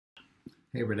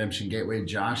Hey, Redemption Gateway,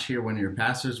 Josh here, one of your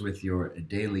pastors with your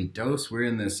daily dose. We're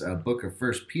in this book of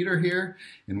First Peter here,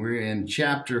 and we're in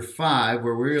chapter 5,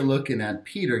 where we're looking at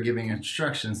Peter giving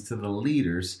instructions to the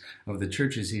leaders of the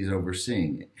churches he's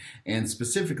overseeing. And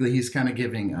specifically, he's kind of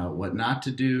giving what not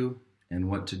to do and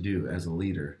what to do as a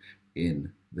leader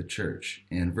in the church.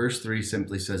 And verse 3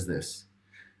 simply says this: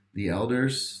 the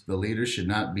elders, the leaders, should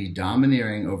not be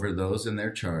domineering over those in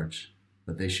their charge,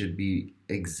 but they should be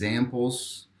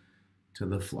examples to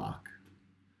the flock.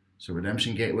 So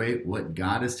Redemption Gateway, what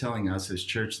God is telling us as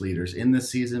church leaders in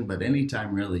this season, but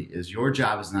anytime really, is your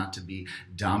job is not to be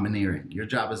domineering. Your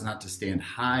job is not to stand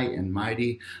high and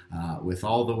mighty with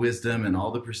all the wisdom and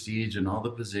all the prestige and all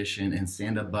the position and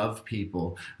stand above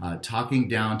people, talking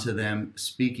down to them,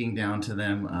 speaking down to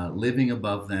them, living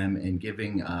above them, and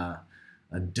giving a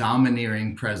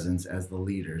domineering presence as the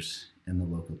leaders in the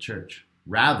local church.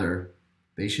 Rather,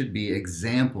 they should be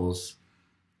examples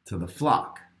to the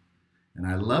flock. And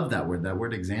I love that word. That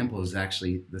word example is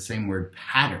actually the same word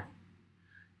pattern.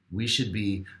 We should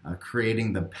be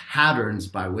creating the patterns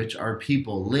by which our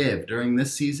people live during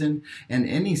this season and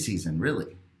any season,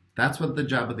 really. That's what the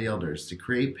job of the elder is, to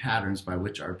create patterns by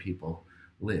which our people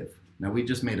live. Now, we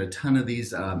just made a ton of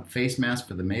these face masks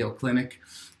for the Mayo Clinic.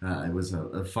 It was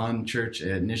a fun church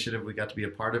initiative we got to be a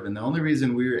part of. And the only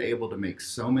reason we were able to make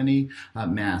so many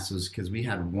masks was because we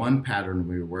had one pattern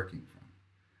we were working from.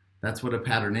 That's what a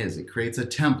pattern is. It creates a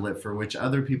template for which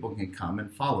other people can come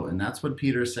and follow. And that's what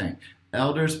Peter is saying.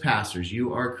 Elders, pastors,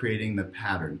 you are creating the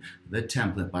pattern, the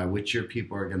template by which your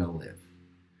people are going to live.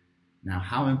 Now,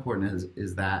 how important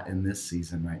is that in this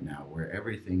season right now where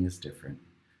everything is different?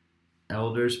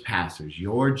 Elders, pastors,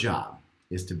 your job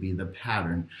is to be the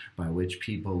pattern by which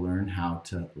people learn how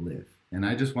to live. And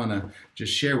I just want to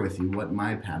just share with you what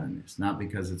my pattern is. Not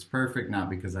because it's perfect, not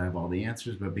because I have all the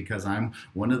answers, but because I'm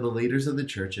one of the leaders of the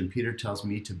church, and Peter tells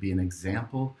me to be an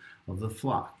example of the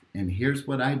flock. And here's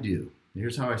what I do.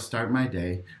 Here's how I start my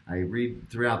day. I read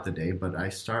throughout the day, but I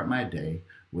start my day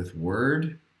with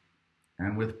word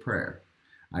and with prayer.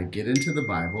 I get into the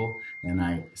Bible and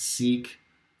I seek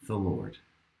the Lord.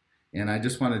 And I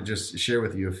just want to just share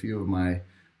with you a few of my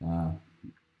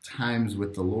times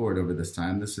with the Lord over this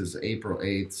time. This is April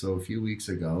 8th, so a few weeks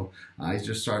ago. I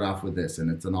just start off with this, and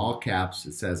it's in all caps.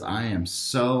 It says, I am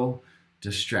so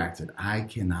distracted. I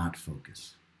cannot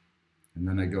focus. And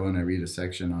then I go and I read a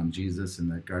section on Jesus in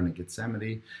the Garden of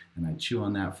Gethsemane, and I chew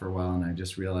on that for a while, and I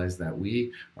just realize that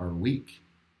we are weak.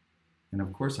 And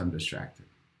of course I'm distracted.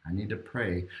 I need to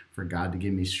pray for God to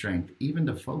give me strength, even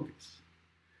to focus.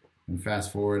 And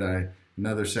fast forward,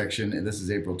 another section, and this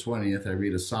is April 20th, I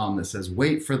read a psalm that says,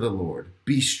 wait for the Lord,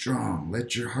 be strong,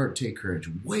 let your heart take courage,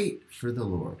 wait for the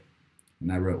Lord.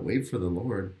 And I wrote, wait for the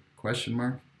Lord, question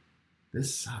mark.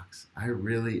 This sucks. I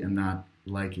really am not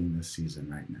liking this season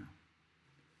right now.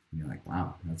 And you're like,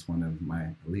 wow, that's one of my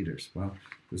leaders. Well,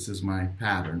 this is my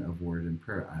pattern of word and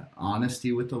prayer.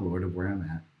 Honesty with the Lord of where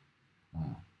I'm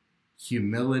at.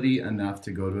 Humility enough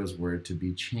to go to his word, to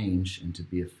be changed and to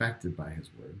be affected by his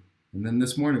word. And then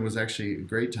this morning was actually a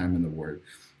great time in the Word.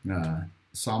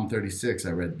 Psalm 36, I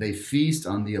read, they feast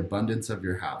on the abundance of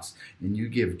your house, and you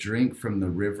give drink from the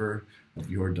river of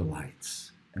your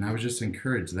delights. And I was just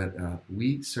encouraged that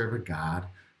we serve a God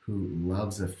who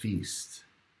loves a feast.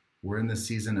 We're in the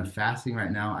season of fasting right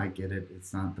now. I get it.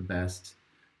 It's not the best.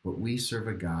 But we serve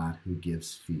a God who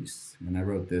gives feasts. And I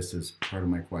wrote this as part of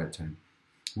my quiet time.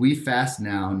 We fast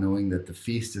now knowing that the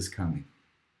feast is coming.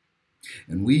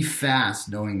 And we fast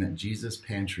knowing that Jesus'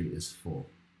 pantry is full.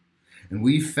 And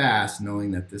we fast knowing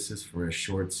that this is for a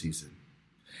short season.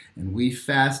 And we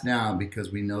fast now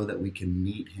because we know that we can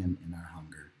meet him in our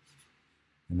hunger.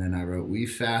 And then I wrote, we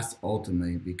fast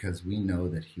ultimately because we know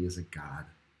that he is a God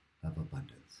of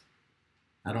abundance.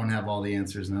 I don't have all the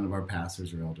answers. None of our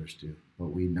pastors or elders do. But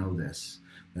we know this,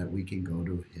 that we can go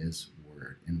to his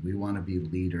word. And we want to be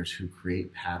leaders who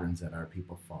create patterns that our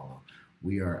people follow.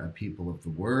 We are a people of the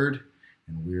word,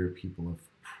 and we're a people of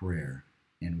prayer.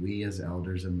 And we as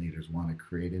elders and leaders want to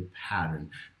create a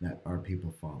pattern that our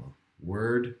people follow.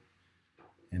 Word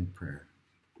and prayer.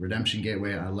 Redemption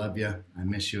Gateway, I love you. I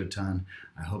miss you a ton.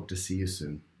 I hope to see you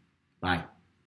soon. Bye.